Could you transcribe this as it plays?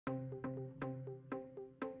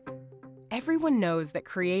Everyone knows that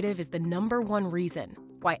creative is the #1 reason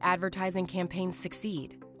why advertising campaigns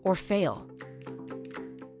succeed or fail.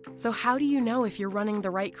 So how do you know if you're running the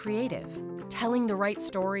right creative, telling the right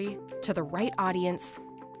story to the right audience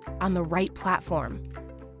on the right platform?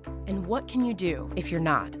 And what can you do if you're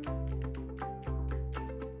not?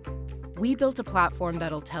 We built a platform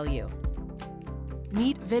that'll tell you.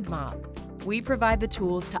 Meet VidMob. We provide the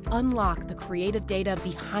tools to unlock the creative data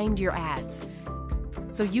behind your ads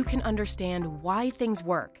so you can understand why things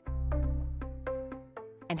work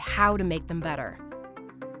and how to make them better.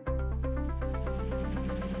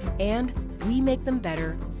 And we make them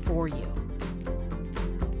better for you.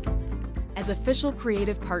 As official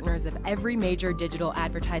creative partners of every major digital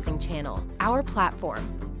advertising channel, our platform,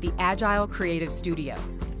 the Agile Creative Studio,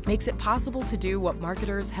 makes it possible to do what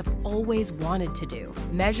marketers have always wanted to do: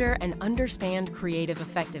 measure and understand creative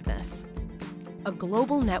effectiveness. A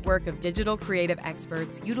global network of digital creative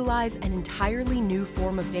experts utilize an entirely new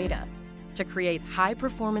form of data to create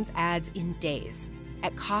high-performance ads in days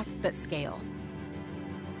at costs that scale.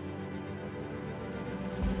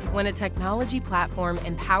 When a technology platform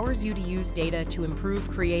empowers you to use data to improve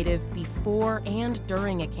creative before and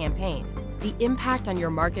during a campaign, the impact on your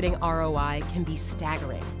marketing ROI can be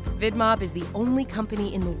staggering. VidMob is the only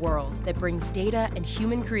company in the world that brings data and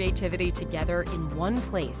human creativity together in one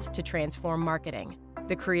place to transform marketing.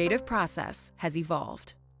 The creative process has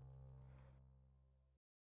evolved.